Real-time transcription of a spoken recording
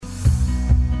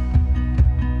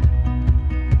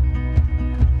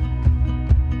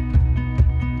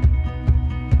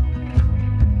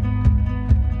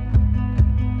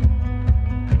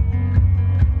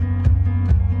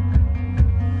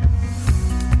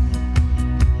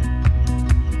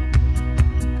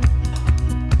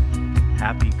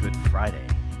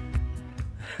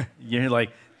You know,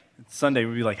 like Sunday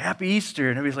we'd be like, Happy Easter,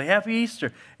 and everybody's like, Happy Easter.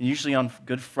 And usually on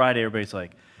Good Friday, everybody's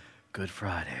like, Good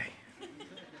Friday.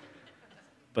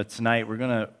 But tonight we're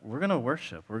gonna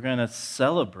worship. We're gonna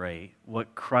celebrate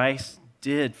what Christ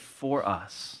did for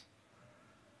us.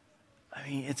 I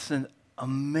mean, it's an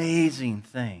amazing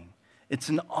thing. It's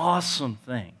an awesome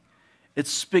thing.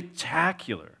 It's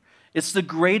spectacular. It's the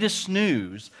greatest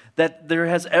news that there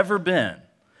has ever been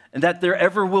and that there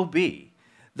ever will be,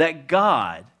 that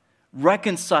God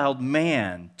reconciled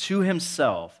man to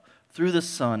himself through the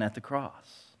Son at the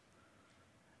cross,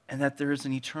 and that there is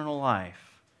an eternal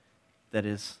life that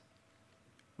is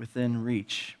within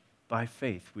reach. By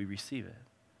faith we receive it.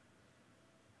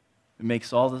 It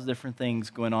makes all the different things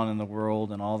going on in the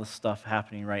world and all the stuff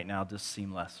happening right now just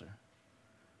seem lesser.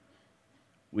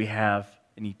 We have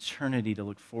an eternity to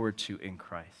look forward to in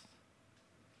Christ.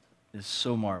 It is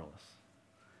so marvelous.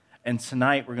 And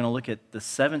tonight we're going to look at the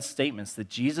 7 statements that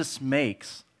Jesus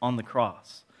makes on the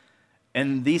cross.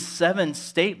 And these 7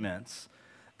 statements,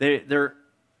 they're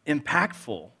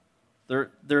impactful,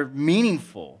 they're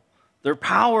meaningful, they're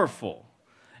powerful,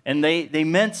 and they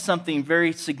meant something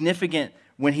very significant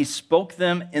when he spoke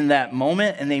them in that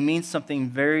moment, and they mean something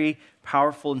very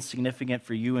powerful and significant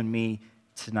for you and me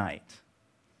tonight.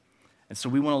 And so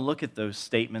we want to look at those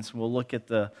statements, and we'll look at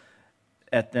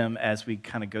them as we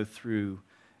kind of go through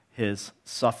his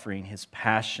suffering, his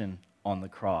passion on the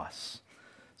cross.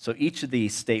 So each of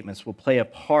these statements will play a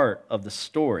part of the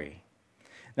story.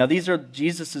 Now, these are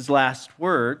Jesus' last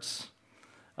words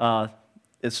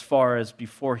as far as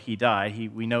before he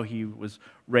died. We know he was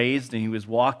raised and he was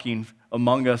walking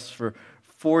among us for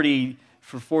 40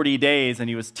 days, and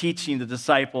he was teaching the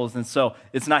disciples. And so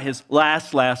it's not his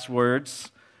last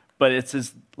words, but it's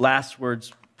his last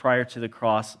words prior to the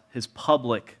cross, his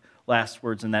public last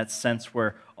words in that sense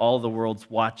where all the world's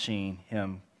watching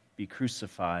him be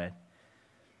crucified.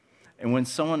 And when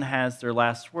someone has their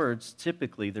last words,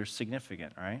 typically they're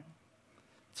significant, right?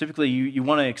 Typically you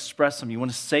want to express them. You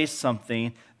want to say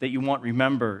something that you want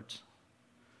remembered.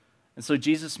 And so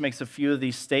Jesus makes a few of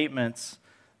these statements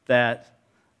that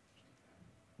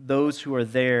those who are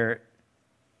there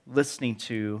listening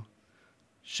to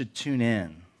should tune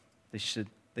in. They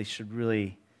should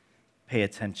really pay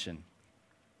attention.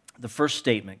 The first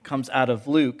statement comes out of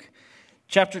Luke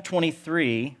chapter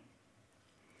 23,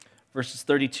 verses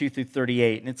 32 through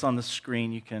 38, and it's on the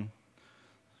screen. You can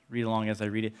read along as I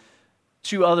read it.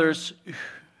 2 others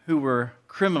who were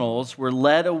criminals were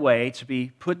led away to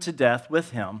be put to death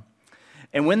with him.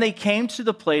 And when they came to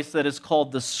the place that is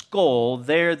called the Skull,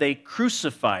 there they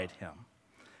crucified him.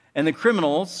 And the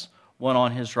criminals, one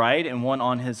on his right and one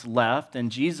on his left,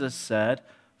 and Jesus said,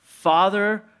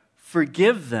 Father,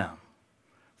 forgive them,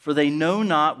 for they know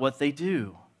not what they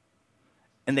do.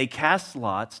 And they cast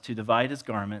lots to divide his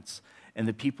garments, and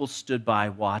the people stood by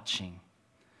watching.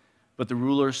 But the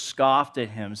rulers scoffed at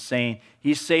him, saying,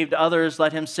 He saved others,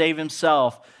 let him save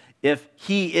himself. If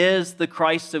he is the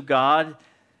Christ of God,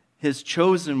 his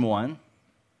chosen one.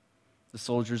 The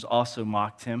soldiers also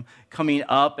mocked him, coming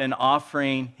up and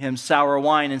offering him sour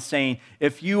wine and saying,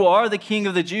 If you are the King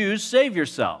of the Jews, save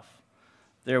yourself.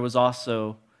 There was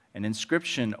also an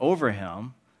inscription over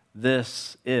him,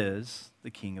 This is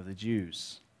the King of the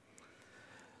Jews.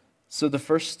 So the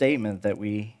first statement that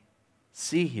we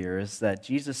see here is that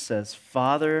Jesus says,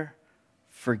 Father,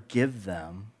 forgive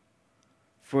them,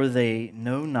 for they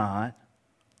know not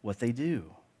what they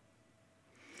do.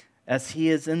 As he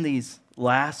is in these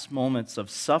last moments of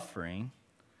suffering,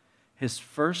 his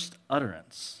first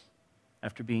utterance,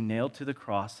 after being nailed to the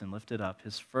cross and lifted up,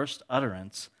 his first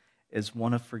utterance is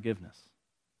one of forgiveness.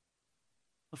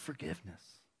 Of forgiveness.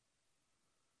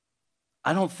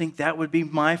 I don't think that would be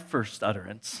my first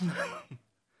utterance.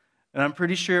 And I'm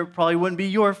pretty sure it probably wouldn't be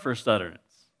your first utterance.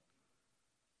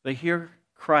 But here,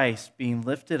 Christ being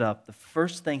lifted up, the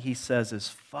first thing he says is,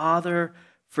 Father,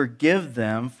 forgive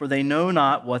them, for they know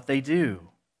not what they do.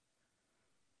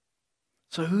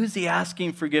 So who is he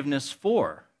asking forgiveness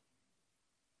for?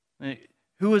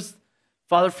 Who is,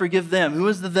 Father, forgive them? Who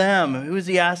is the them? Who is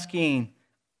he asking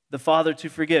the Father to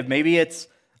forgive? Maybe it's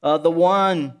the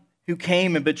one who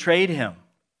came and betrayed him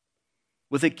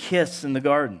with a kiss in the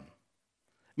garden.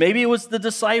 Maybe it was the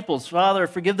disciples. Father,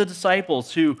 forgive the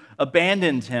disciples who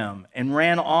abandoned him and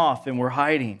ran off and were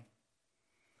hiding.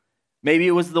 Maybe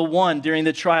it was the one during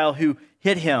the trial who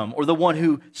hit him, or the one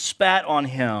who spat on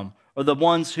him, or the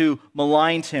ones who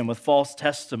maligned him with false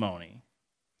testimony.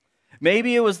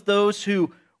 Maybe it was those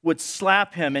who would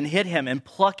slap him and hit him and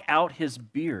pluck out his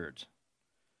beard.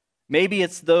 Maybe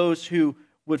it's those who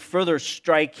would further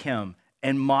strike him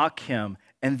and mock him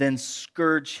and then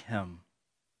scourge him.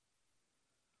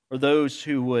 or those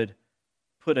who would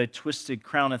put a twisted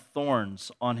crown of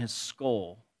thorns on his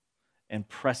skull and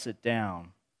press it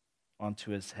down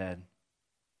onto his head.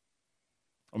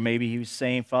 Or maybe he was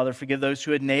saying, Father, forgive those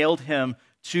who had nailed him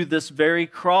to this very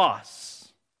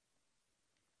cross.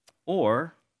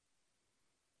 Or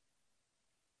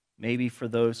maybe for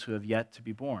those who have yet to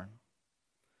be born,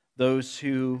 those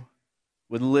who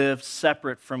would live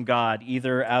separate from God,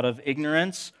 either out of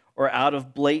ignorance or out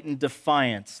of blatant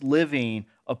defiance, living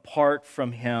apart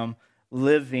from him,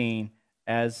 living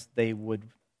as they would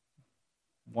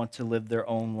want to live their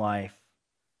own life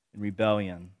in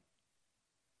rebellion.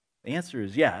 The answer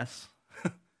is yes.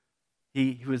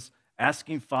 He was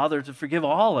asking Father to forgive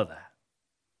all of that.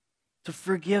 To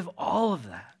forgive all of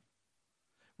that.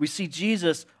 We see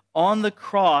Jesus on the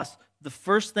cross, the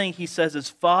first thing he says is,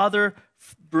 Father,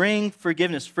 bring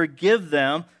forgiveness. Forgive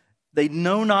them. They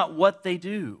know not what they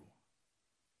do.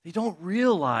 They don't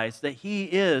realize that he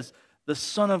is the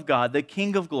Son of God, the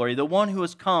King of glory, the one who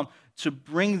has come to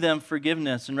bring them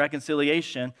forgiveness and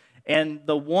reconciliation, and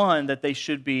the one that they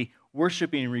should be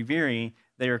worshiping and revering,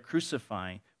 they are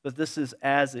crucifying. But this is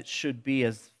as it should be,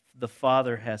 as the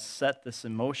Father has set this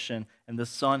in motion, and the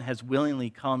Son has willingly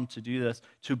come to do this,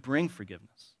 to bring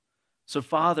forgiveness. So,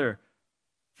 Father,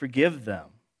 forgive them.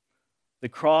 The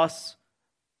cross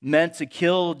meant to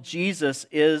kill Jesus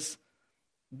is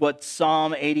what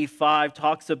Psalm 85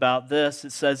 talks about this.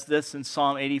 It says this in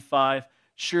Psalm 85,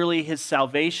 surely his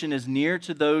salvation is near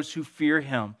to those who fear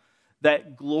him,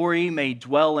 that glory may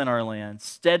dwell in our land.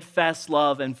 Steadfast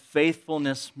love and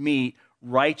faithfulness meet,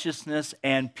 righteousness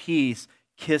and peace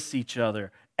kiss each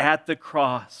other at the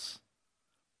cross.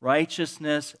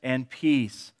 Righteousness and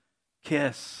peace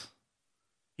kiss.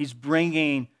 He's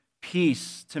bringing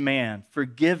peace to man,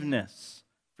 forgiveness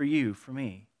for you, for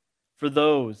me, for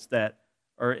those that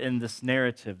are in this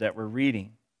narrative that we're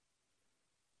reading.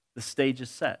 The stage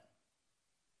is set.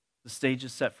 The stage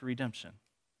is set for redemption.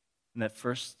 And that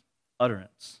first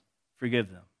utterance,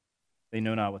 forgive them. They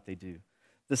know not what they do.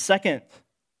 The second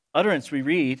utterance we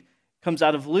read comes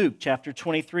out of Luke chapter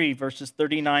 23, verses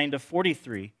 39 to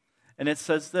 43. And it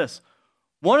says this,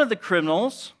 one of the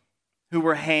criminals who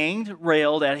were hanged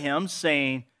railed at him,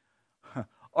 saying,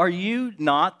 are you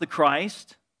not the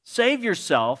Christ? Save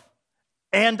yourself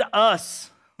and us.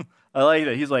 I like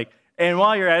that. He's like, and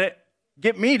while you're at it,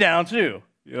 get me down too.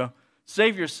 You know,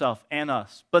 save yourself and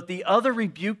us. But the other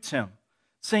rebuked him,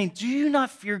 saying, do you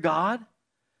not fear God,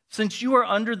 since you are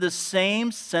under the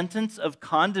same sentence of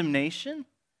condemnation?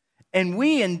 And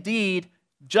we indeed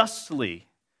justly,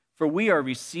 for we are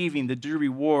receiving the due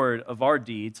reward of our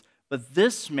deeds, but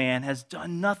this man has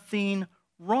done nothing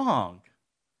wrong.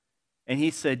 And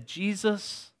he said,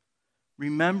 Jesus,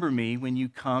 remember me when you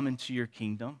come into your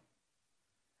kingdom.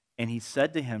 And he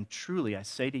said to him, truly, I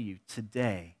say to you,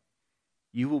 today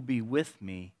you will be with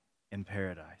me in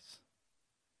paradise.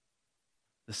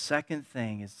 The second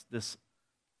thing is this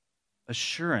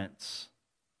assurance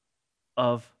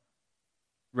of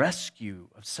rescue,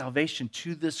 of salvation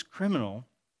to this criminal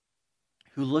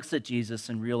who looks at Jesus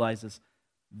and realizes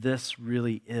this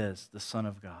really is the Son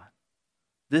of God.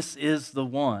 This is the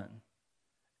one.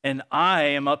 And I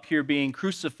am up here being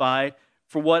crucified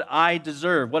for what I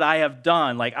deserve, what I have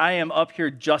done. Like I am up here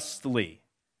justly.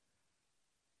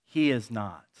 He is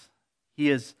not. He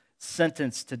is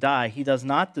sentenced to die. He does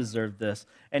not deserve this.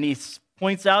 And he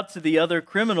points out to the other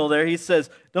criminal there, he says,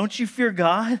 don't you fear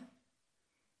God?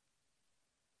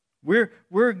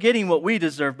 We're getting what we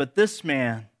deserve, but this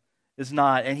man is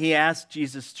not. And he asked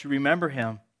Jesus to remember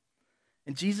him.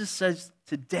 And Jesus says,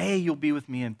 today you'll be with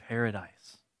me in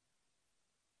paradise.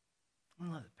 I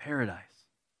love it, paradise.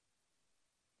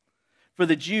 For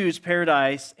the Jews,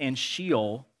 paradise and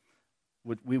Sheol,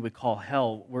 what we would call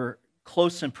hell, were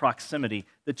close in proximity.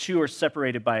 The two are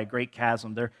separated by a great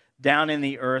chasm. They're down in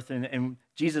the earth, and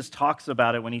Jesus talks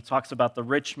about it when he talks about the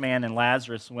rich man and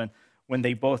Lazarus when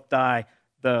they both die.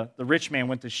 The rich man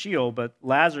went to Sheol, but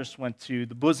Lazarus went to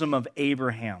the bosom of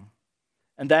Abraham.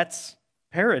 And that's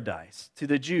paradise to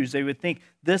the Jews. They would think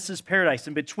this is paradise.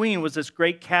 In between was this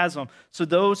great chasm. So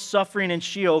those suffering in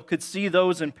Sheol could see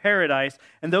those in paradise,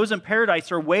 and those in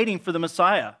paradise are waiting for the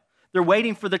Messiah. They're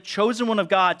waiting for the chosen one of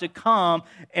God to come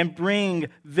and bring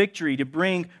victory, to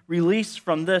bring release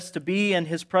from this, to be in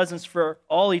his presence for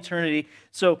all eternity.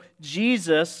 So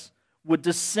Jesus would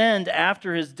descend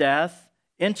after his death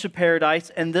into paradise,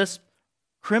 and this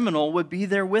criminal would be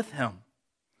there with him.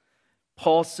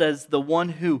 Paul says the one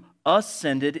who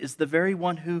ascended is the very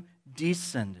one who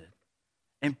descended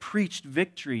and preached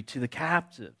victory to the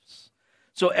captives.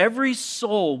 So every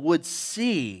soul would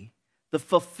see the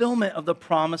fulfillment of the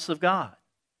promise of God.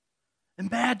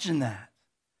 Imagine that.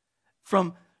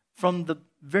 From the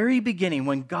very beginning,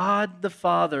 when God the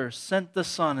Father sent the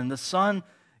Son, and the Son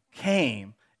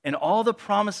came, and all the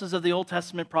promises of the Old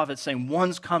Testament prophets saying,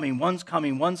 one's coming, one's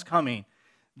coming, one's coming,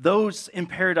 those in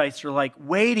paradise are like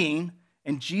waiting,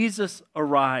 and Jesus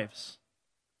arrives.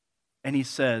 And he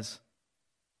says,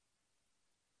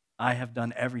 I have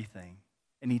done everything.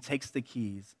 And he takes the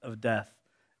keys of death,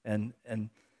 and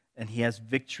he has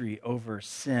victory over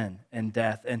sin and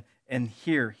death. And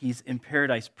here he's in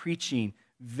paradise preaching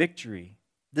victory.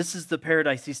 This is the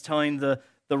paradise he's telling the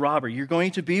robber, you're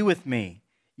going to be with me.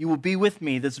 You will be with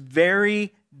me this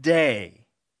very day.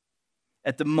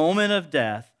 At the moment of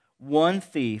death, one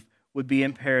thief would be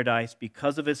in paradise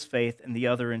because of his faith and the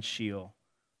other in Sheol.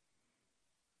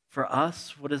 For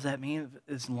us, what does that mean?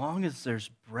 As long as there's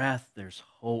breath, there's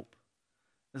hope.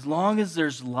 As long as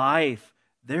there's life,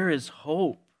 there is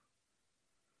hope.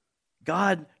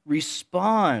 God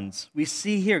responds. We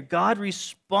see here, God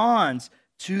responds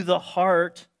to the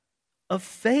heart of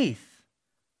faith.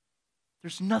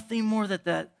 There's nothing more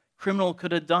that criminal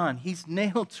could have done. He's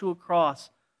nailed to a cross.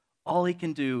 All he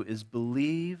can do is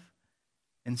believe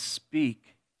and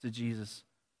speak to Jesus.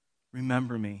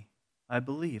 Remember me. I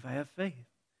believe. I have faith.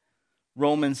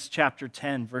 Romans chapter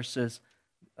 10, verses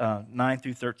 9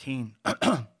 through 13.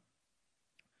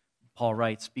 Paul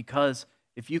writes, because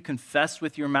if you confess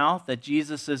with your mouth that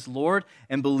Jesus is Lord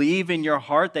and believe in your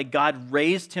heart that God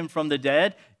raised him from the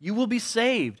dead, you will be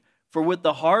saved. For with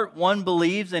the heart one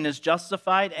believes and is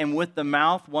justified, and with the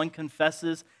mouth one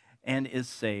confesses and is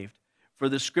saved. For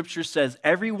the scripture says,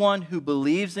 everyone who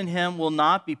believes in him will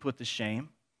not be put to shame.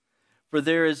 For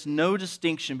there is no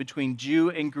distinction between Jew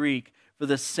and Greek, for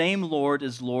the same Lord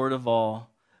is Lord of all,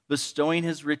 bestowing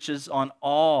his riches on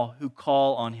all who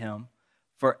call on him.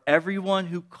 For everyone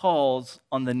who calls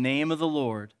on the name of the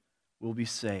Lord will be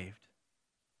saved.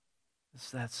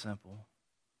 It's that simple.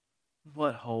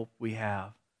 What hope we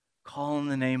have. Call on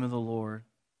the name of the Lord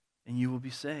and you will be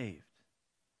saved.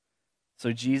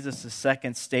 So Jesus'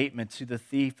 second statement to the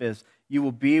thief is, you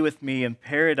will be with me in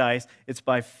paradise. It's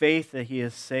by faith that he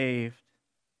is saved.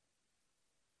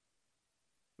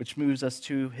 Which moves us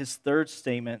to his third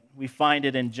statement. We find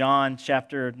it in John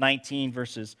chapter 19,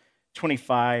 verses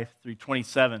 25 through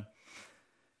 27.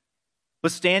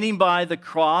 But standing by the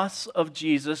cross of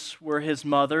Jesus were his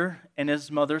mother and his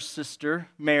mother's sister,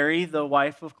 Mary, the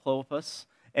wife of Clopas,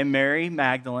 and Mary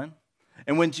Magdalene.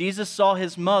 And when Jesus saw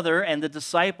his mother and the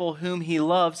disciple whom he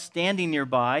loved standing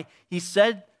nearby, he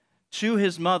said to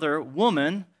his mother,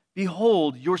 woman,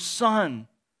 behold your son.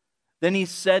 Then he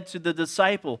said to the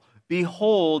disciple,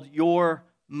 behold your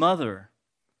mother.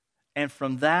 And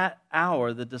from that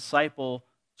hour the disciple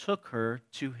took her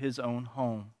to his own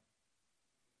home.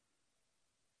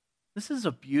 This is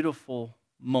a beautiful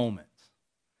moment.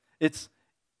 It's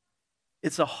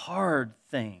a hard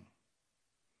thing.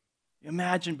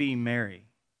 Imagine being Mary.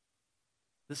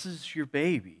 This is your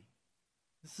baby.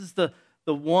 This is the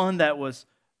one that was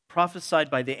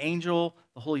prophesied by the angel.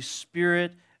 The Holy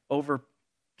Spirit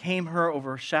overcame her,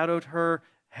 overshadowed her.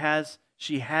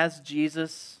 She has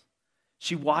Jesus.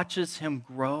 She watches him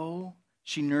grow.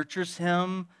 She nurtures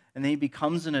him, and then he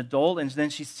becomes an adult, and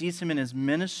then she sees him in his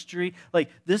ministry.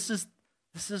 Like, this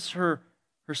is her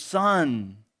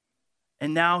son.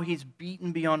 And now he's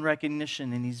beaten beyond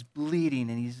recognition, and he's bleeding,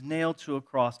 and he's nailed to a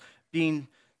cross, being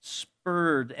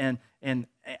spurred and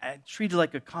treated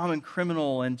like a common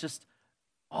criminal, and just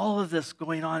all of this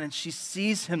going on, and she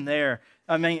sees him there.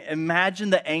 I mean,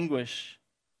 imagine the anguish.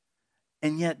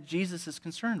 And yet Jesus is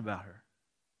concerned about her.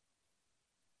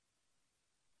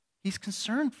 He's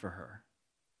concerned for her.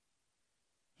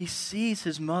 He sees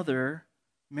his mother,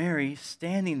 Mary,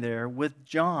 standing there with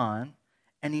John,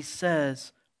 and he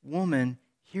says, woman,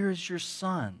 here is your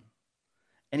son.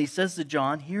 And he says to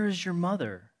John, here is your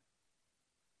mother.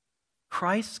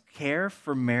 Christ's care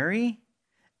for Mary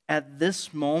at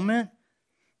this moment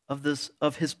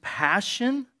of his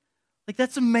passion, like,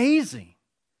 that's amazing.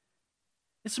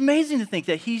 It's amazing to think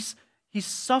that he's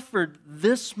suffered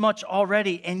this much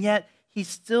already, and yet he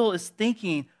still is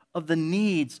thinking of the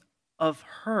needs of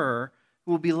her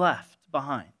who will be left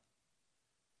behind.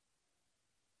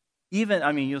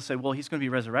 You'll say, well, he's going to be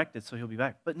resurrected, so he'll be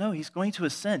back. But no, he's going to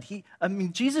ascend.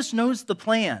 Jesus knows the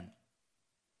plan.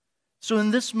 So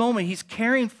in this moment, he's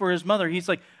caring for his mother. He's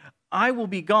like, I will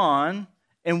be gone,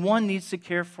 and one needs to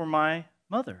care for my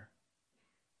mother.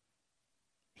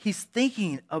 He's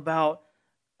thinking about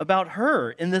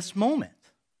her in this moment.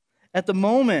 At the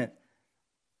moment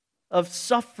of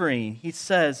suffering, he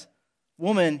says,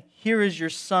 woman, here is your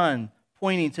son,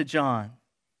 pointing to John.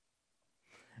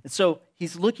 And so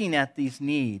he's looking at these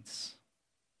needs.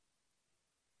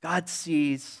 God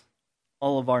sees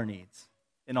all of our needs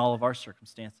in all of our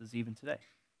circumstances, even today.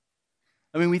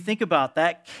 I mean, we think about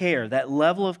that care, that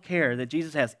level of care that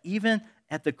Jesus has, even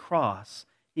at the cross,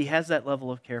 he has that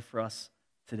level of care for us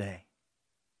today.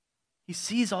 He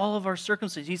sees all of our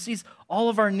circumstances. He sees all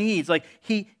of our needs. Like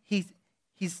he's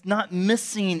not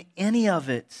missing any of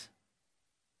it.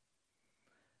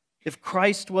 If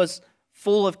Christ was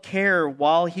full of care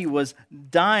while he was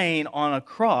dying on a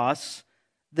cross,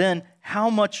 then how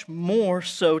much more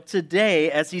so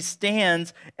today as he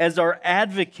stands as our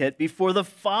advocate before the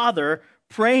Father,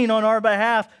 praying on our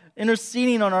behalf,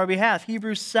 interceding on our behalf.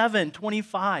 Hebrews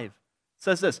 7:25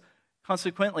 says this,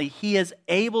 consequently, he is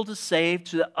able to save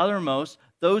to the uttermost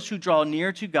those who draw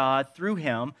near to God through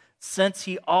him, since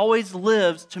he always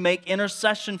lives to make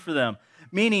intercession for them.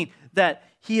 Meaning that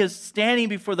he is standing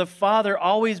before the Father,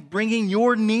 always bringing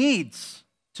your needs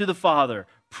to the Father,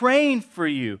 praying for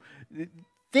you,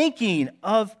 thinking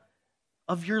of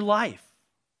your life.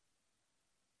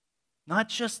 Not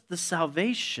just the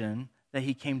salvation that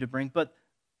he came to bring, but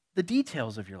the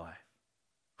details of your life.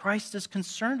 Christ is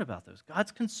concerned about those.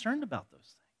 God's concerned about those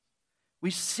things. We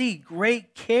see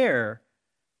great care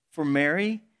for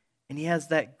Mary, and he has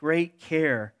that great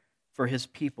care for his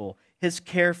people. His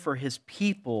care for his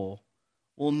people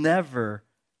will never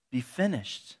be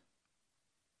finished.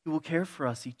 He will care for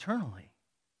us eternally.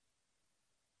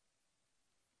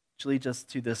 Which leads us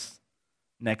to this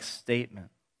next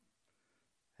statement.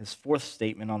 His fourth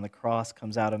statement on the cross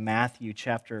comes out of Matthew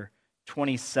chapter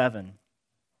 27,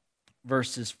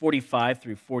 verses 45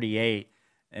 through 48.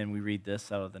 And we read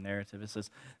this out of the narrative. It says,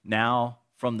 now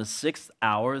from the 6th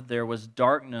hour there was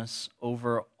darkness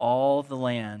over all the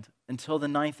land until the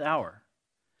 9th hour.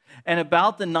 And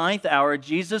about the 9th hour,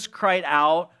 Jesus cried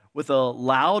out with a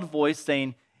loud voice,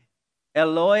 saying,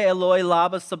 Eloi, Eloi,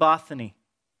 lama sabachthani.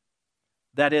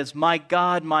 That is, my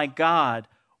God,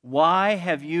 why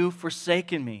have you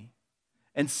forsaken me?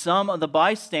 And some of the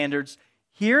bystanders,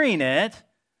 hearing it,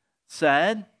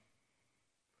 said,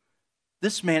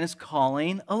 this man is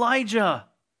calling Elijah.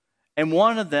 And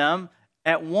one of them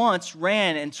at once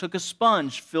ran and took a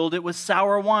sponge, filled it with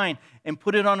sour wine, and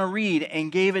put it on a reed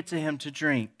and gave it to him to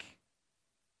drink.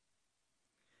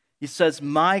 He says,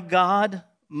 my God,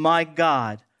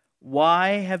 why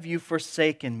have you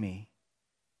forsaken me?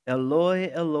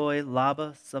 Eloi, Eloi,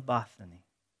 lama sabachthani.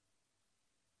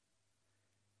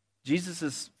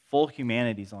 Jesus' full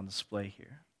humanity is on display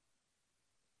here.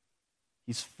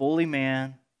 He's fully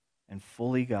man and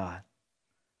fully God.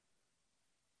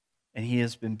 And he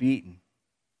has been beaten.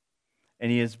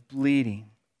 And he is bleeding.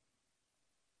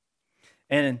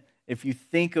 And if you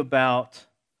think about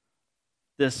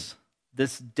this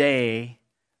day,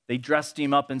 they dressed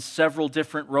him up in several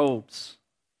different robes.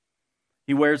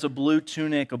 He wears a blue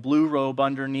tunic, a blue robe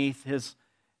underneath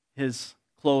his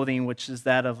clothing, which is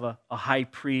that of a high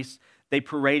priest. They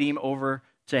parade him over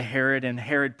to Herod, and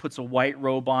Herod puts a white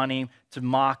robe on him to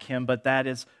mock him, but that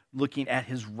is looking at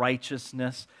his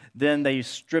righteousness. Then they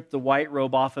strip the white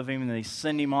robe off of him, and they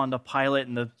send him on to Pilate,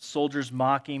 and the soldiers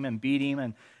mock him and beat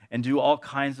him and do all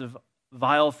kinds of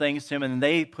vile things to him, and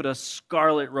they put a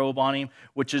scarlet robe on him,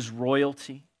 which is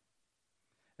royalty.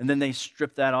 And then they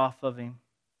strip that off of him.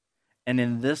 And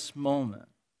in this moment,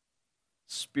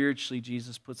 spiritually,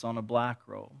 Jesus puts on a black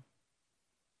robe,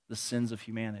 the sins of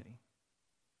humanity.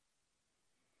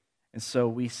 And so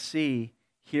we see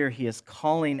here he is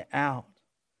calling out,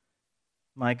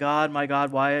 my God,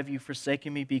 why have you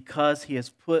forsaken me? Because he has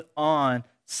put on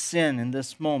sin in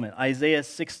this moment. Isaiah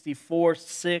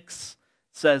 64:6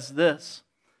 says this,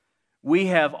 we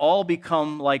have all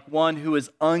become like one who is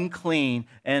unclean,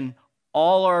 and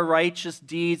all our righteous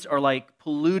deeds are like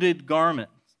polluted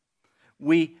garments.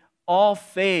 We all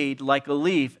fade like a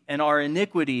leaf, and our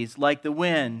iniquities, like the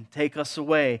wind, take us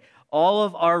away. All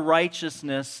of our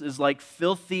righteousness is like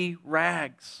filthy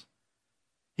rags.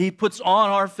 He puts on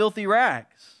our filthy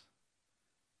rags.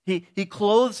 He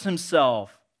clothes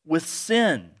himself with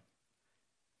sin.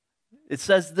 It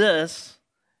says this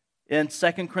in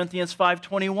 2 Corinthians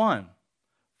 5:21.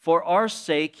 For our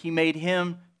sake he made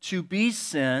him to be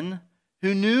sin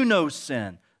who knew no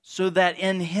sin, so that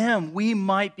in him we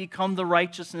might become the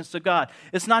righteousness of God.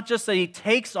 It's not just that he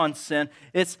takes on sin,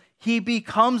 it's he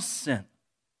becomes sin.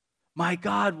 My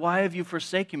God, why have you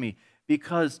forsaken me?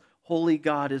 Because holy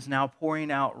God is now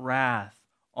pouring out wrath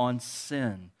on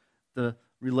sin. The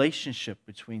relationship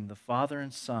between the Father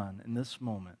and Son in this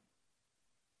moment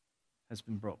has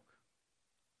been broke.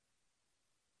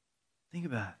 Think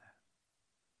about that.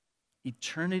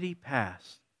 Eternity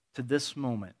past to this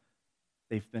moment,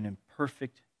 they've been in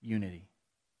perfect unity.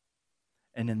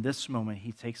 And in this moment,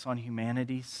 he takes on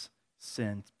humanity's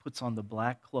sin, puts on the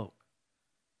black cloak,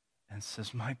 and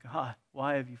says, my God,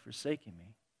 why have you forsaken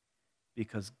me?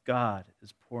 Because God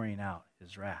is pouring out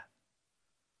his wrath.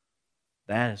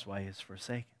 That is why he is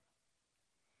forsaken.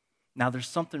 Now, there's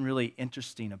something really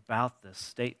interesting about this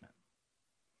statement.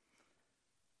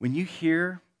 When you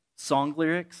hear song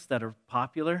lyrics that are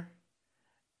popular,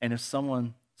 and if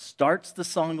someone starts the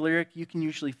song lyric, you can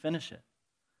usually finish it.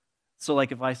 So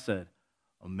like if I said,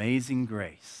 amazing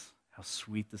grace, how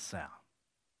sweet the sound.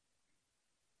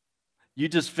 You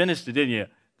just finished it, didn't you?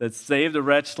 That saved a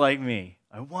wretch like me.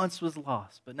 I once was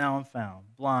lost, but now I'm found.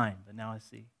 Blind, but now I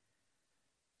see.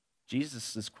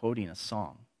 Jesus is quoting a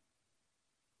song.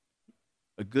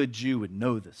 A good Jew would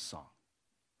know this song.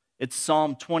 It's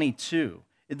Psalm 22.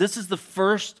 This is the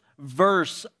first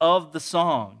verse of the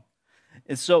song.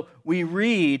 And so we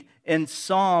read in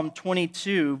Psalm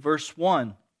 22, verse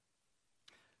 1.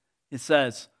 It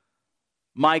says,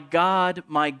 my God,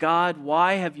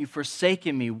 why have you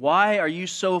forsaken me? Why are you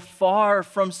so far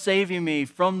from saving me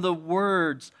from the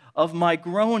words of my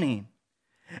groaning?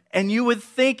 And you would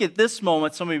think at this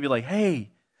moment, somebody would be like, hey,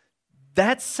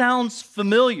 that sounds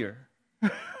familiar.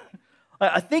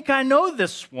 I think I know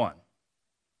this one.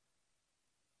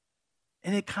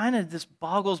 And it kind of just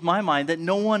boggles my mind that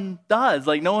no one does.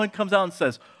 Like, no one comes out and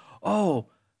says, oh,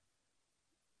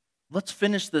 let's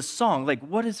finish this song. Like,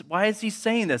 why is he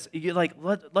saying this? You're like,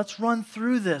 let's run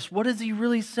through this. What is he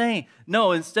really saying?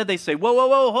 No, instead they say, whoa,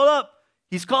 hold up.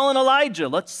 He's calling Elijah.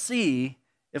 Let's see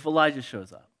if Elijah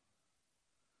shows up.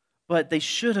 But they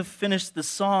should have finished the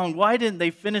song. Why didn't they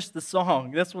finish the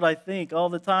song? That's what I think all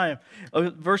the time.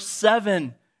 Verse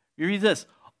 7, you read this.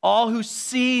 All who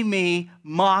see me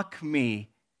mock me.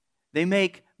 They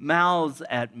make mouths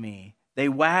at me. They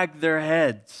wag their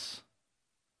heads.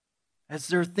 As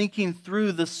they're thinking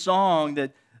through the song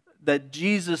that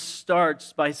Jesus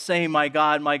starts by saying, my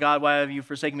God, why have you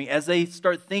forsaken me? As they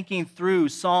start thinking through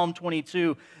Psalm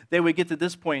 22, they would get to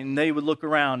this point and they would look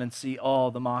around and see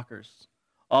all the mockers.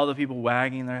 All the people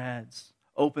wagging their heads,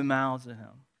 open mouths at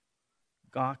him,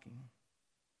 gawking,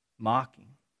 mocking.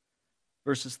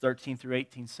 Verses 13 through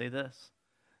 18 say this.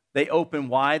 They open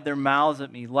wide their mouths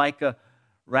at me like a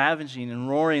ravaging and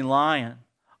roaring lion.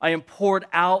 I am poured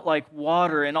out like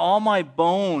water, and all my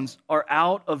bones are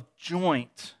out of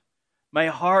joint. My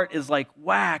heart is like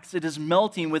wax. It is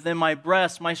melting within my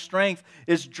breast. My strength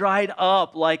is dried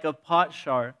up like a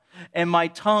potsherd, and my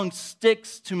tongue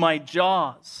sticks to my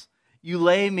jaws. You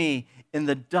lay me in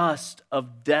the dust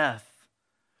of death.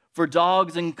 For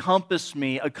dogs encompass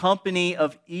me, a company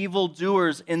of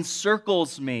evildoers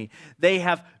encircles me. They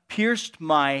have pierced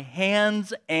my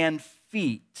hands and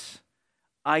feet.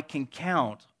 I can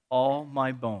count all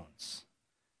my bones.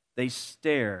 They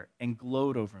stare and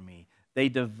gloat over me. They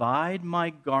divide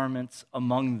my garments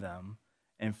among them,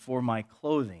 and for my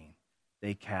clothing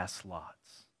they cast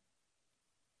lots.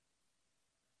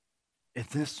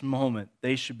 At this moment,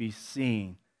 they should be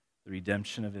seeing the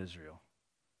redemption of Israel.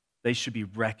 They should be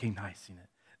recognizing it.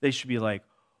 They should be like,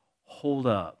 hold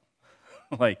up.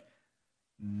 Like,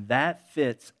 that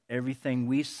fits everything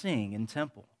we sing in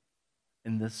temple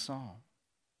in this song.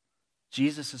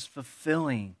 Jesus is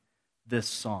fulfilling this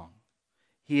song.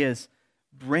 He is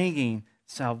bringing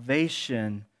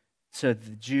salvation to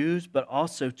the Jews, but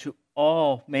also to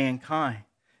all mankind.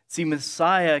 See,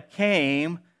 Messiah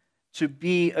came to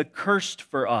be accursed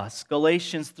for us.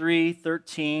 Galatians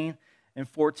 3:13 and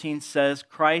 14 says,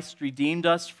 Christ redeemed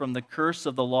us from the curse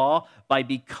of the law by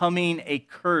becoming a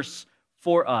curse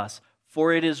for us.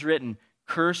 For it is written,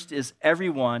 cursed is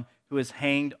everyone who is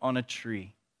hanged on a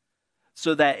tree.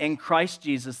 So that in Christ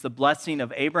Jesus, the blessing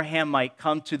of Abraham might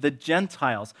come to the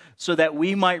Gentiles, so that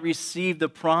we might receive the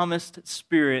promised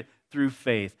Spirit through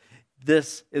faith.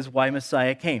 This is why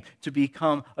Messiah came, to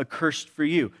become accursed for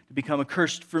you, to become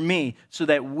accursed for me, so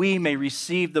that we may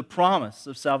receive the promise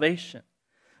of salvation.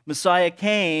 Messiah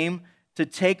came to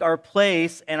take our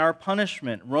place and our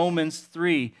punishment. Romans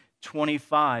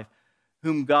 3:25,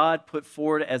 whom God put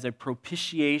forward as a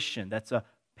propitiation. That's a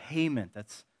payment.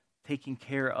 That's taking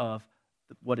care of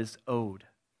what is owed.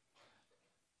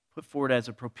 Put forward as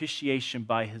a propitiation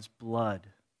by his blood,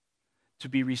 to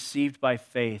be received by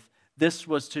faith. This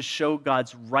was to show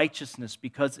God's righteousness,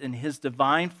 because in his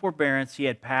divine forbearance he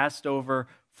had passed over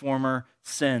former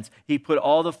sins. He put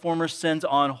all the former sins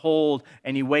on hold,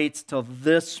 and he waits till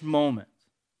this moment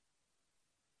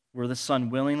where the Son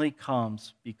willingly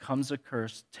comes, becomes a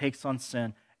curse, takes on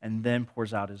sin, and then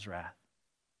pours out his wrath.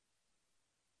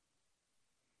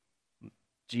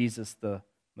 Jesus, the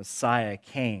Messiah,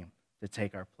 came to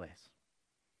take our place.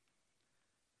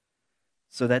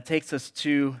 So that takes us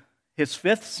to his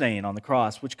fifth saying on the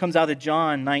cross, which comes out of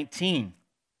John 19.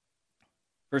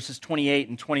 verses 28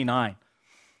 and 29.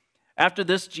 After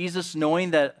this, Jesus,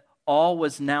 knowing that all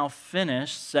was now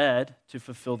finished, said, to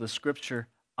fulfill the scripture,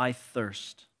 I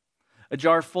thirst. A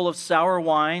jar full of sour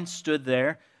wine stood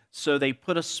there, so they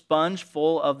put a sponge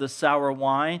full of the sour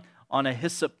wine on a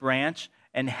hyssop branch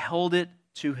and held it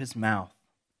to his mouth.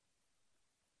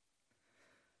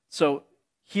 So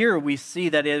here we see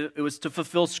that it was to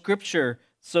fulfill scripture.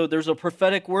 So there's a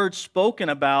prophetic word spoken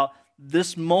about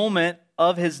this moment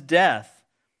of his death.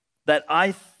 That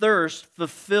I thirst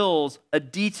fulfills a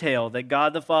detail that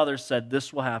God the Father said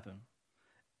this will happen.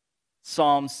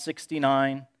 Psalm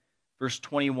 69, verse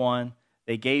 21,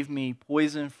 they gave me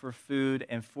poison for food,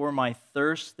 and for my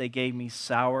thirst they gave me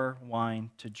sour wine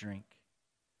to drink.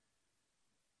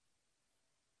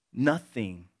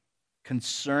 Nothing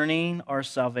concerning our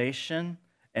salvation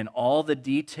and all the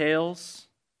details,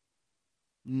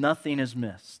 nothing is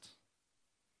missed.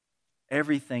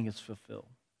 Everything is fulfilled.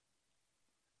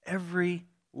 Every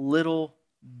little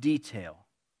detail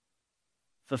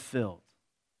fulfilled.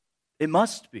 It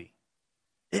must be.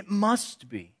 It must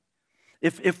be.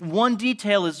 If one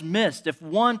detail is missed, if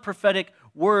one prophetic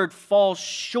word falls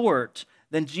short,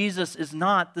 then Jesus is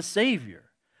not the Savior.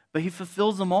 But he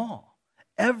fulfills them all.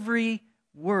 Every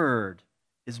word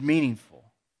is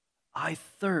meaningful. I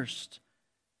thirst.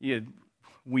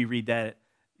 We read that,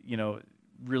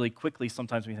 really quickly.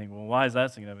 Sometimes we think, well, why is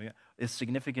that significant? It's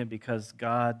significant because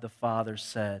God the Father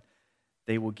said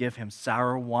they will give him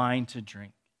sour wine to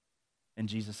drink. And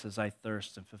Jesus says, I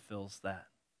thirst, and fulfills that.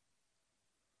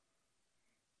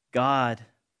 God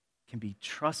can be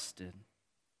trusted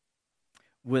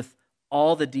with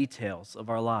all the details of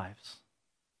our lives.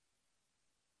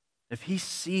 If he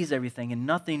sees everything and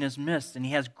nothing is missed and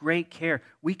he has great care,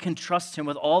 we can trust him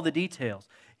with all the details.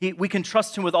 We can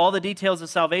trust him with all the details of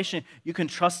salvation. You can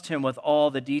trust him with all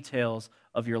the details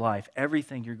of your life,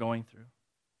 everything you're going through.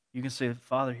 You can say,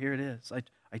 Father, here it is.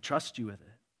 I trust you with it.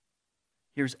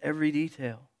 Here's every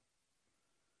detail.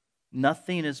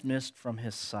 Nothing is missed from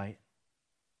his sight.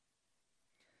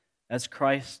 As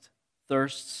Christ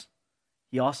thirsts,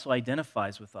 he also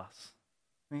identifies with us.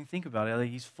 I mean, think about it.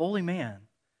 He's fully man,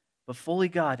 but fully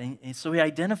God. And so he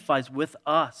identifies with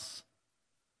us.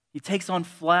 He takes on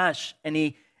flesh, and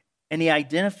he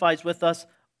identifies with us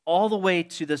all the way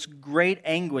to this great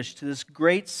anguish, to this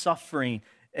great suffering.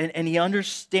 And he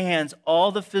understands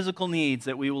all the physical needs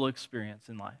that we will experience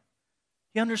in life.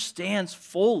 He understands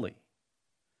fully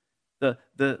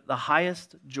the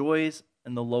highest joys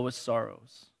and the lowest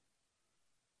sorrows.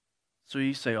 So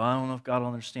you say, I don't know if God will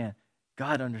understand.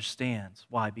 God understands.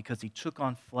 Why? Because he took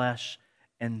on flesh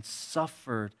and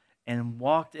suffered and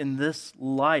walked in this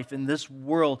life, in this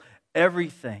world,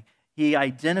 everything. He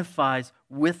identifies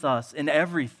with us in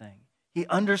everything. He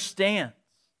understands.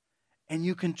 And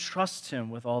you can trust him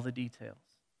with all the details.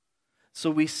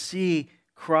 So we see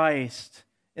Christ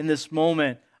in this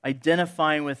moment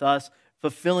identifying with us,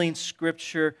 fulfilling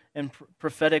scripture and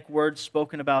prophetic words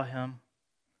spoken about him.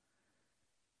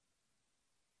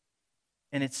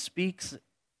 And it speaks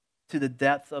to the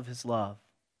depth of his love.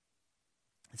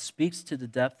 It speaks to the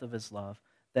depth of his love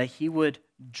that he would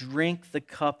drink the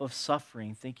cup of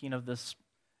suffering, thinking of this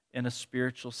in a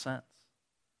spiritual sense.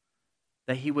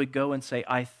 That he would go and say,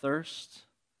 I thirst,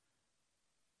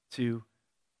 to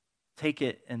take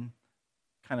it and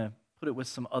kind of put it with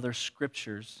some other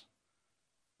scriptures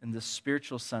in the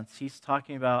spiritual sense. He's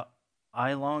talking about,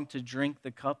 I long to drink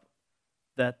the cup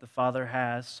that the Father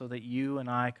has so that you and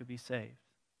I could be saved.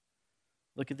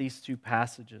 Look at these two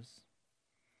passages.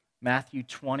 Matthew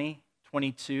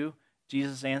 20:22,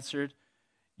 Jesus answered,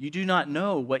 you do not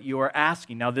know what you are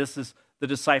asking. Now this is the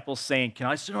disciples saying, can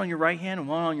I sit on your right hand and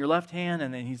one on your left hand?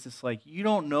 And then he's just like, you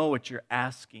don't know what you're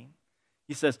asking.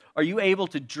 He says, are you able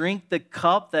to drink the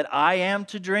cup that I am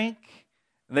to drink?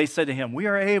 And they said to him, we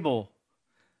are able.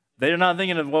 They're not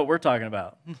thinking of what we're talking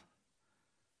about.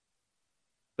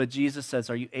 But Jesus says,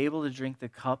 are you able to drink the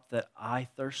cup that I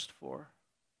thirst for?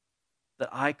 That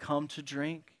I come to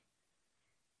drink?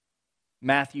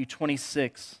 Matthew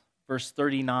 26, verse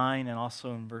 39, and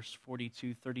also in verse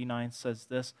 42, 39 says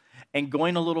this, and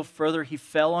going a little further, he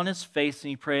fell on his face and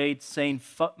he prayed, saying,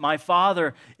 my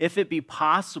Father, if it be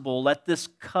possible, let this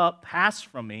cup pass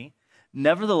from me.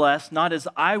 Nevertheless, not as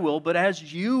I will, but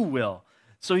as you will.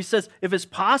 So he says, if it's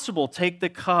possible, take the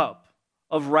cup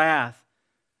of wrath.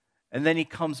 And then he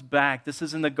comes back. This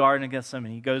is in the Garden of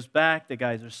Gethsemane. He goes back. The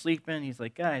guys are sleeping. He's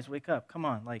like, guys, wake up. Come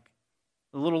on, like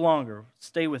a little longer.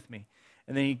 Stay with me.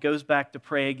 And then he goes back to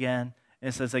pray again. And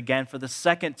it says again, for the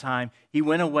second time, he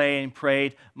went away and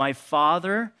prayed, my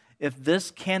Father, if this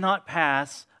cannot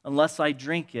pass unless I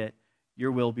drink it,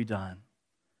 your will be done.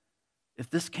 If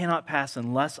this cannot pass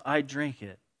unless I drink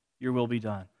it, your will be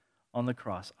done. On the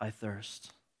cross, I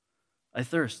thirst. I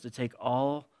thirst to take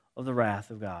all of the wrath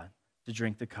of God, to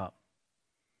drink the cup.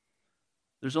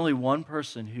 There's only one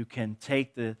person who can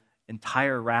take the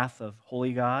entire wrath of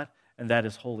holy God, and that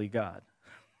is holy God.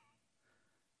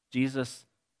 Jesus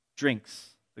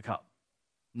drinks the cup.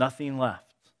 Nothing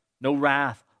left. No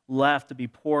wrath left to be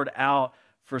poured out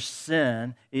for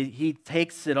sin. He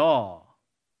takes it all.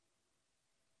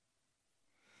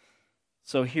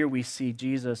 So here we see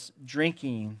Jesus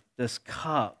drinking this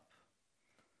cup,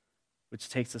 which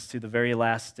takes us to the very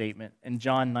last statement. In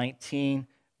John 19,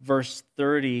 verse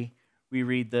 30, we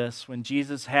read this. When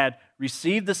Jesus had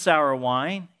received the sour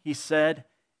wine, he said,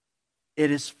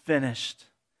 "It is finished."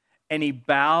 And he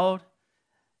bowed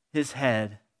his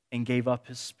head and gave up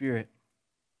his spirit.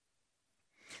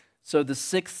 So the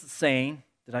sixth saying,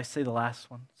 did I say the last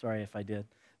one? Sorry if I did.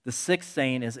 The sixth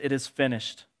saying is, "It is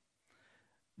finished."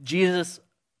 Jesus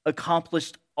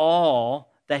accomplished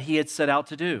all that he had set out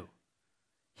to do.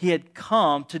 He had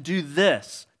come to do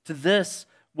this. To this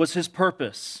was his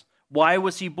purpose. Why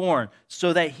was he born?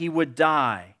 So that he would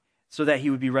die, so that he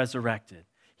would be resurrected.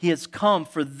 He has come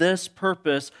for this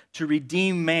purpose, to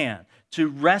redeem man, to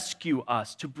rescue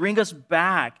us, to bring us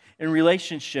back in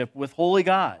relationship with holy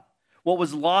God. What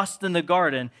was lost in the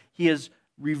garden, he is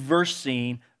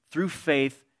reversing. Through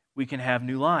faith, we can have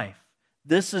new life.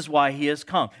 This is why he has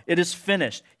come. It is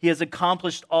finished. He has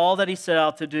accomplished all that he set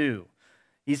out to do.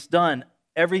 He's done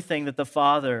everything that the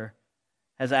Father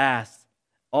has asked,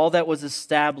 all that was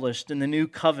established in the new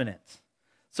covenant.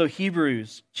 So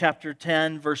Hebrews chapter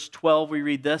 10, verse 12, we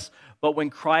read this, "But when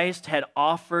Christ had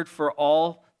offered for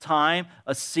all time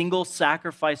a single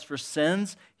sacrifice for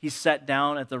sins, he sat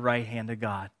down at the right hand of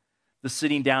God." The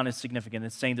sitting down is significant.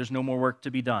 It's saying there's no more work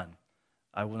to be done.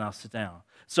 I will now sit down.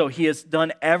 So he has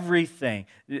done everything.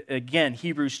 Again,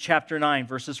 Hebrews chapter 9,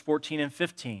 verses 14 and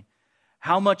 15.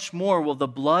 "How much more will the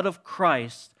blood of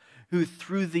Christ, who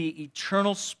through the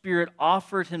eternal Spirit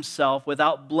offered himself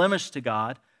without blemish to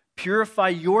God, purify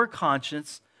your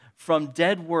conscience from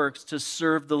dead works to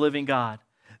serve the living God?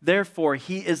 Therefore,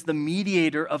 he is the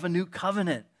mediator of a new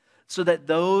covenant, so that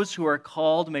those who are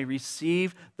called may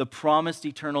receive the promised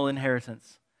eternal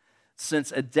inheritance.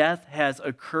 Since a death has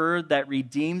occurred that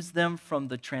redeems them from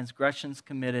the transgressions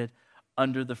committed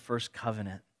under the first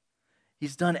covenant."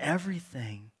 He's done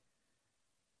everything.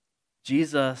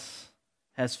 Jesus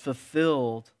has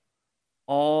fulfilled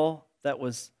all that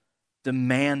was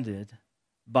demanded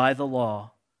by the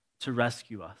law to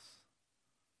rescue us.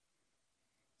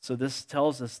 So this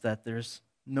tells us that there's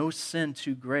no sin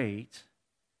too great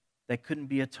that couldn't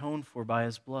be atoned for by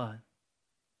his blood.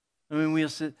 I mean,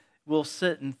 we'll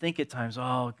sit and think at times,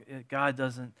 oh, if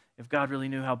God really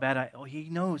knew how bad he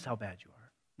knows how bad you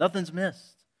are. Nothing's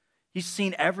missed. He's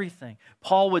seen everything.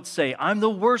 Paul would say, "I'm the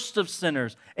worst of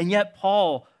sinners." And yet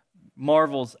Paul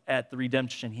marvels at the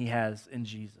redemption he has in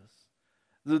Jesus.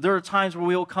 There are times where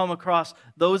we will come across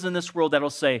those in this world that will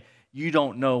say, "You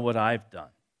don't know what I've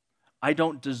done. I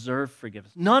don't deserve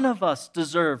forgiveness." None of us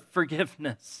deserve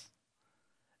forgiveness.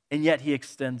 And yet he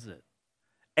extends it.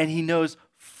 And he knows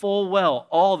full well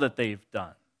all that they've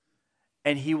done.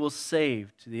 And he will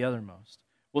save to the uttermost.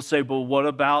 We'll say, "But what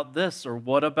about this?" or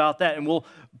 "What about that?" And we'll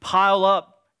pile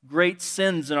up great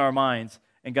sins in our minds.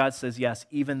 And God says, "Yes,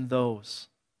 even those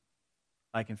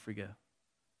I can forgive.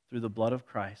 Through the blood of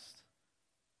Christ,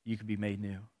 you can be made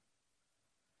new."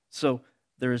 So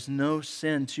there is no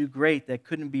sin too great that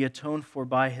couldn't be atoned for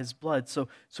by his blood. So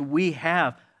we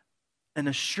have an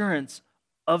assurance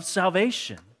of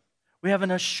salvation. We have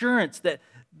an assurance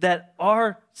that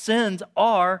our sins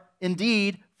are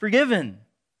indeed forgiven.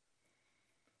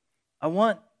 I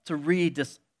want to read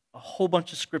just a whole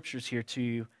bunch of scriptures here to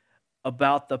you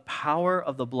about the power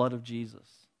of the blood of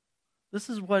Jesus. This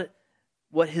is what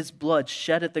his blood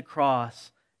shed at the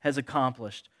cross has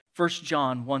accomplished. 1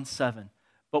 John 1:7.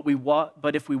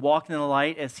 But if we walk in the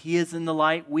light as he is in the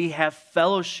light, we have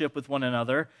fellowship with one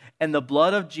another, and the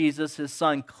blood of Jesus, his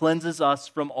son, cleanses us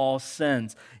from all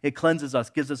sins. It cleanses us,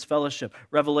 gives us fellowship.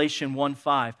 Revelation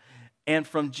 1:5. And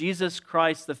from Jesus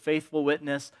Christ, the faithful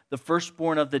witness, the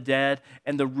firstborn of the dead,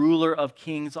 and the ruler of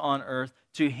kings on earth,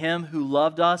 to him who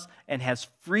loved us and has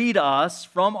freed us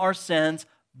from our sins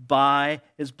by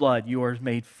his blood, you are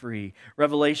made free.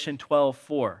 Revelation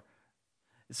 12:4.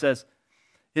 It says,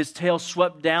 "His tail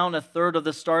swept down a third of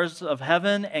the stars of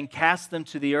heaven and cast them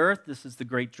to the earth." This is the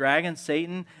great dragon,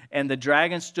 Satan. "And the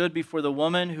dragon stood before the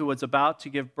woman who was about to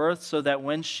give birth, so that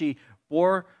when she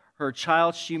bore her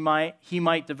child, he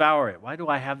might devour it." Why do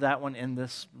I have that one in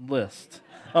this list?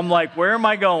 I'm like, where am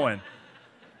I going?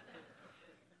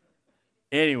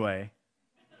 Anyway,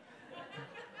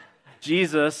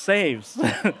 Jesus saves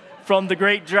from the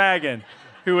great dragon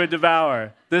who would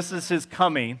devour. This is his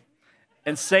coming,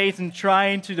 and Satan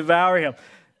trying to devour him.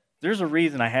 There's a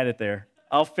reason I had it there.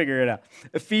 I'll figure it out.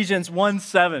 Ephesians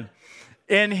 1:7.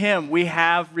 In him we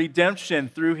have redemption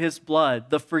through his blood,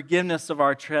 the forgiveness of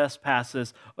our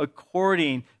trespasses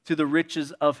according to the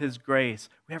riches of his grace.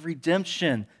 We have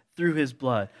redemption through his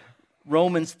blood.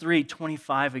 Romans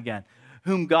 3:25 again.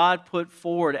 Whom God put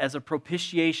forward as a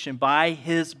propitiation by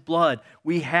his blood.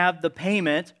 We have the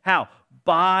payment, how?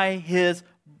 By his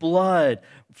blood.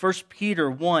 1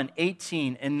 Peter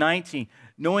 1:18 and 19.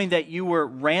 Knowing that you were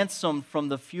ransomed from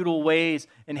the futile ways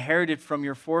inherited from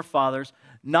your forefathers,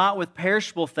 not with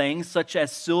perishable things such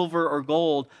as silver or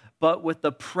gold, but with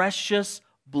the precious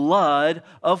blood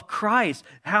of Christ.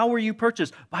 How were you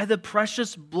purchased? By the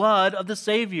precious blood of the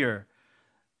Savior,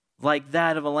 like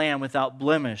that of a lamb without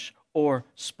blemish or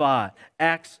spot.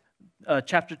 Acts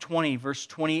chapter 20, verse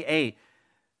 28.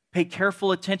 Pay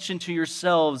careful attention to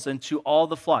yourselves and to all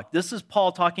the flock. This is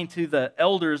Paul talking to the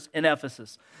elders in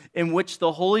Ephesus, in which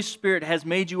the Holy Spirit has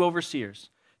made you overseers,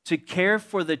 to care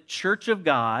for the church of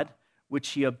God, which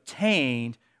he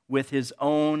obtained with his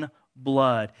own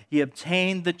blood. He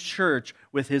obtained the church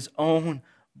with his own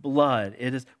blood.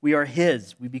 We are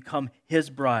his. We become his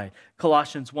bride.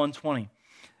 Colossians 1:20.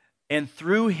 And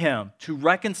through him to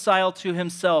reconcile to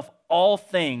himself all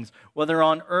things, whether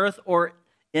on earth or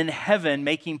in heaven,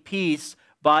 making peace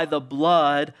by the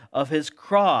blood of his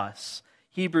cross.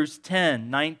 Hebrews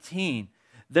 10:19.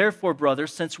 Therefore,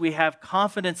 brothers, since we have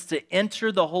confidence to enter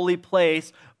the holy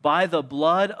place by the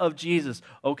blood of Jesus.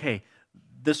 Okay,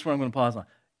 this is what I'm going to pause on.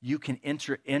 You can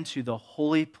enter into the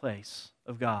holy place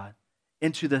of God,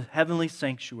 into the heavenly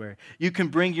sanctuary. You can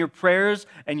bring your prayers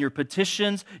and your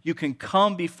petitions. You can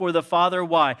come before the Father.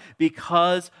 Why?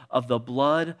 Because of the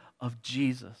blood of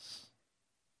Jesus.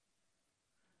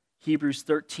 Hebrews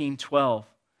 13:12.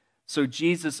 So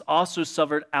Jesus also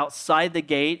suffered outside the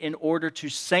gate in order to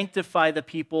sanctify the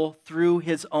people through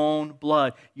his own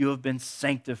blood. You have been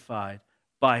sanctified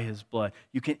by his blood.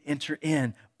 You can enter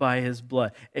in by his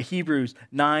blood. Hebrews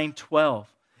 9:12.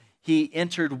 He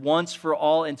entered once for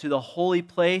all into the holy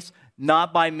place,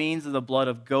 not by means of the blood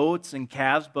of goats and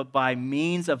calves, but by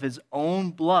means of his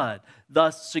own blood,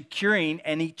 thus securing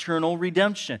an eternal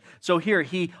redemption. So here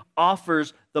he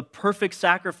offers the perfect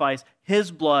sacrifice, his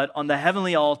blood on the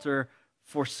heavenly altar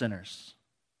for sinners.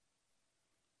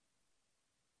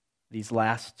 These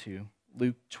last two,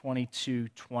 Luke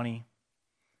 22:20.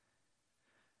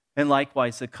 And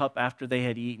likewise, the cup after they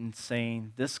had eaten,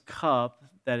 saying, this cup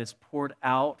that is poured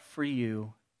out for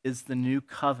you is the new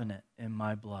covenant in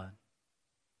my blood.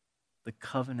 The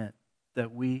covenant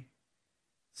that we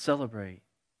celebrate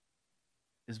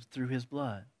is through his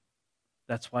blood.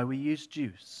 That's why we use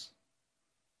juice.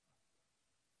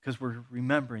 Because we're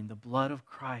remembering the blood of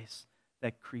Christ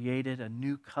that created a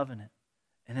new covenant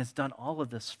and has done all of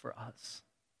this for us.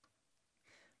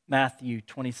 Matthew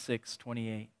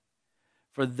 26:28.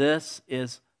 For this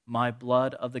is my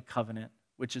blood of the covenant,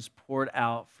 which is poured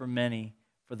out for many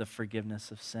for the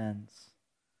forgiveness of sins.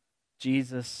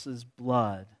 Jesus'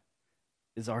 blood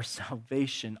is our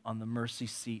salvation on the mercy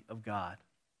seat of God.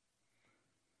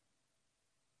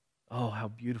 Oh, how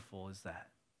beautiful is that?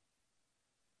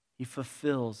 He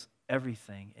fulfills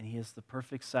everything, and he is the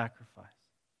perfect sacrifice.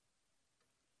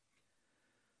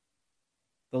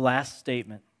 The last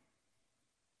statement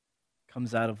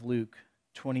comes out of Luke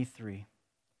 23,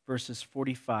 verses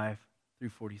 45 through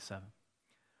 47.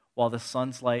 While the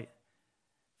sun's light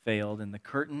failed and the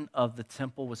curtain of the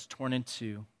temple was torn in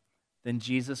two, then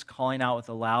Jesus, calling out with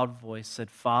a loud voice, said,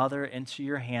 Father, into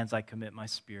your hands I commit my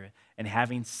spirit. And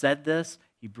having said this,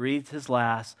 he breathed his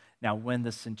last. Now when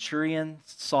the centurion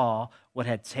saw what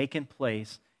had taken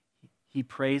place, he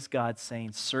praised God,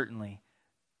 saying, certainly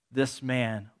this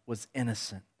man was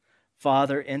innocent.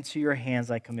 Father, into your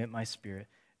hands I commit my spirit.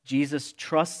 Jesus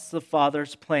trusts the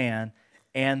Father's plan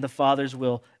and the Father's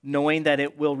will, knowing that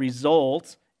it will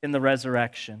result in the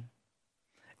resurrection.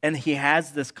 And he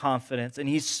has this confidence, and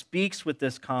he speaks with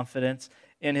this confidence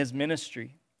in his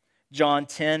ministry. John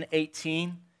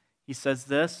 10:18, he says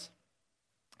this,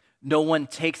 no one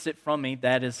takes it from me,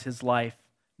 that is his life.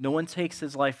 No one takes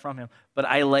his life from him, but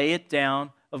I lay it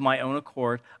down of my own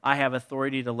accord. I have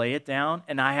authority to lay it down,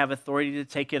 and I have authority to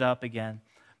take it up again.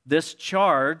 This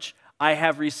charge I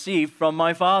have received from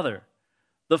my Father.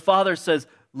 The Father says,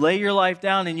 lay your life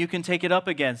down and you can take it up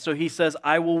again. So he says,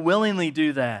 I will willingly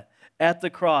do that. At the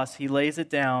cross, he lays it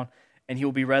down and he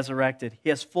will be resurrected. He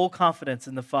has full confidence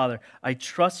in the Father. I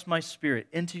trust my spirit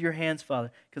into your hands,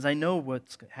 Father, because I know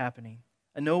what's happening.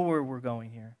 I know where we're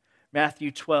going here.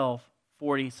 Matthew 12:4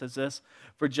 40 says this,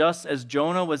 "For just as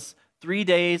Jonah was 3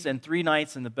 days and 3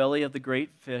 nights in the belly of the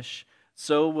great fish,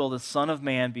 so will the Son of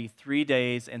Man be 3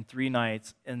 days and 3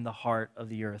 nights in the heart of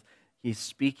the earth." He's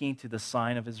speaking to the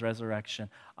sign of his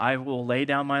resurrection. I will lay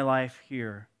down my life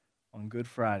here on Good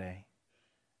Friday.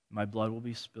 My blood will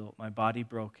be spilt, my body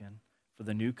broken, for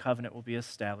the new covenant will be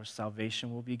established,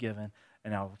 salvation will be given,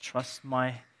 and I will trust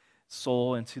my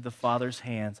soul into the Father's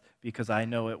hands because I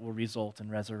know it will result in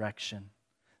resurrection,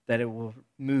 that it will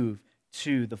move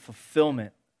to the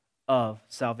fulfillment of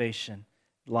salvation,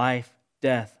 life,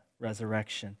 death,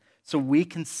 resurrection. So we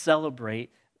can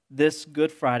celebrate this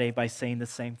Good Friday by saying the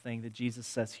same thing that Jesus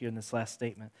says here in this last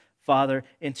statement. Father,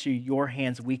 into your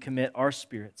hands we commit our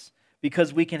spirits,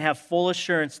 because we can have full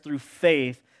assurance through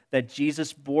faith that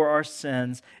Jesus bore our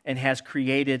sins and has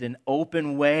created an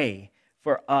open way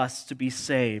for us to be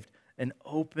saved. An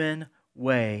open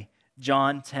way.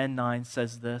 John 10:9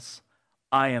 says this,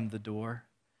 "I am the door.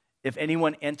 If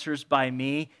anyone enters by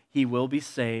me, he will be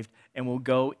saved and will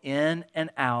go in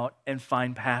and out and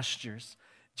find pastures."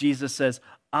 Jesus says,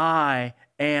 "I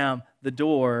am the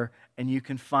door, and you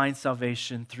can find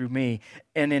salvation through me."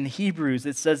 And in Hebrews,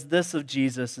 it says this of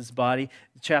Jesus' body,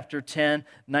 chapter 10,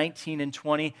 19 and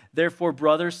 20, "Therefore,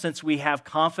 brothers, since we have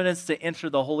confidence to enter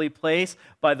the holy place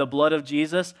by the blood of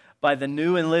Jesus, by the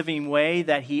new and living way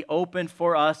that he opened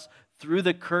for us through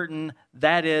the curtain,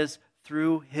 that is,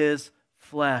 through his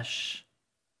flesh."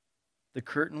 The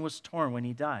curtain was torn when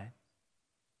he died.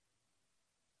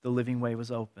 The living way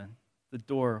was open. The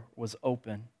door was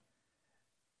open.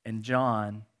 And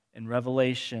John, in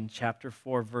Revelation chapter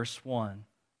 4, verse 1,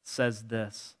 says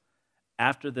this,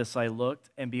 "After this I looked,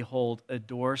 and behold, a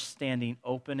door standing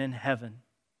open in heaven.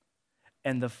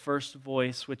 And the first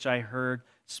voice which I heard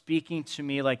speaking to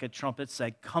me like a trumpet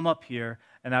said, 'Come up here,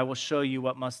 and I will show you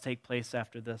what must take place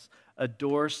after this.'" A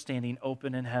door standing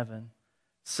open in heaven.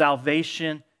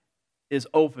 Salvation is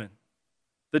open.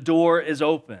 The door is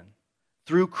open.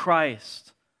 Through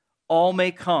Christ, all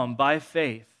may come by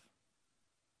faith.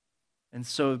 And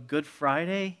so Good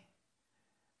Friday,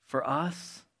 for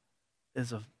us,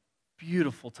 is a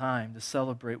beautiful time to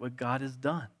celebrate what God has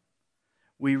done.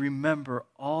 We remember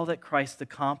all that Christ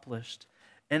accomplished.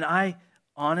 And I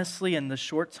honestly, in the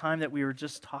short time that we were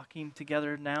just talking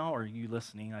together now, or you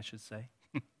listening, I should say,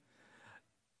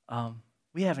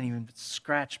 we haven't even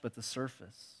scratched but the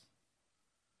surface.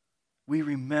 We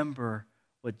remember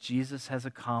what Jesus has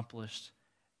accomplished,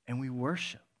 and we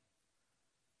worship.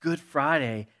 Good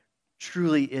Friday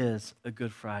truly is a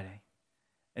Good Friday.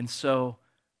 And so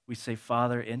we say,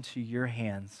 Father, into your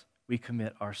hands we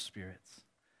commit our spirits.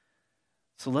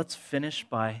 So let's finish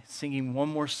by singing one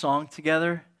more song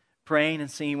together, praying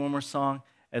and singing one more song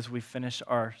as we finish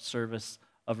our service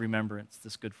of remembrance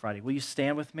this Good Friday. Will you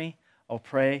stand with me? I'll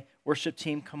pray. Worship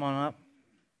team, come on up.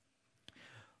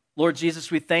 Lord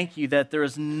Jesus, we thank you that there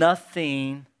is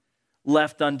nothing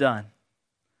left undone.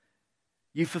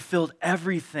 You fulfilled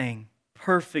everything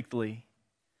perfectly.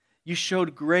 You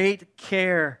showed great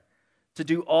care to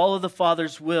do all of the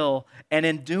Father's will, and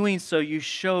in doing so, you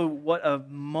show what a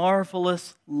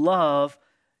marvelous love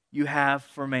you have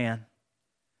for man.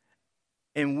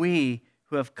 And we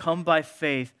who have come by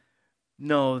faith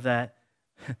know that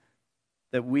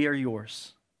we are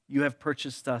yours. You have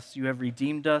purchased us. You have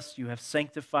redeemed us. You have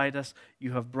sanctified us.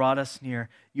 You have brought us near.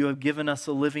 You have given us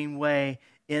a living way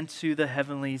into the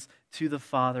heavenlies to the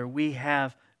Father. We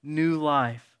have new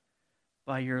life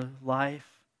by your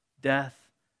life, death,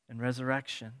 and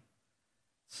resurrection.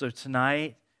 So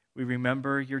tonight, we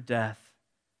remember your death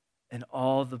and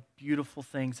all the beautiful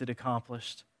things it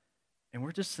accomplished. And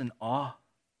we're just in awe.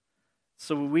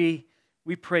 So we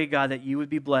pray, God, that you would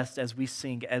be blessed as we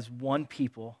sing as one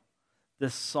people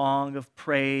this song of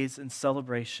praise and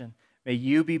celebration. May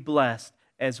you be blessed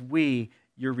as we,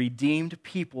 your redeemed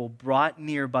people, brought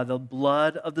near by the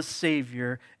blood of the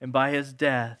Savior and by his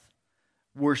death,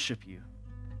 worship you.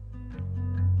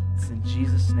 It's in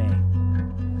Jesus'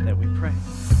 name that we pray.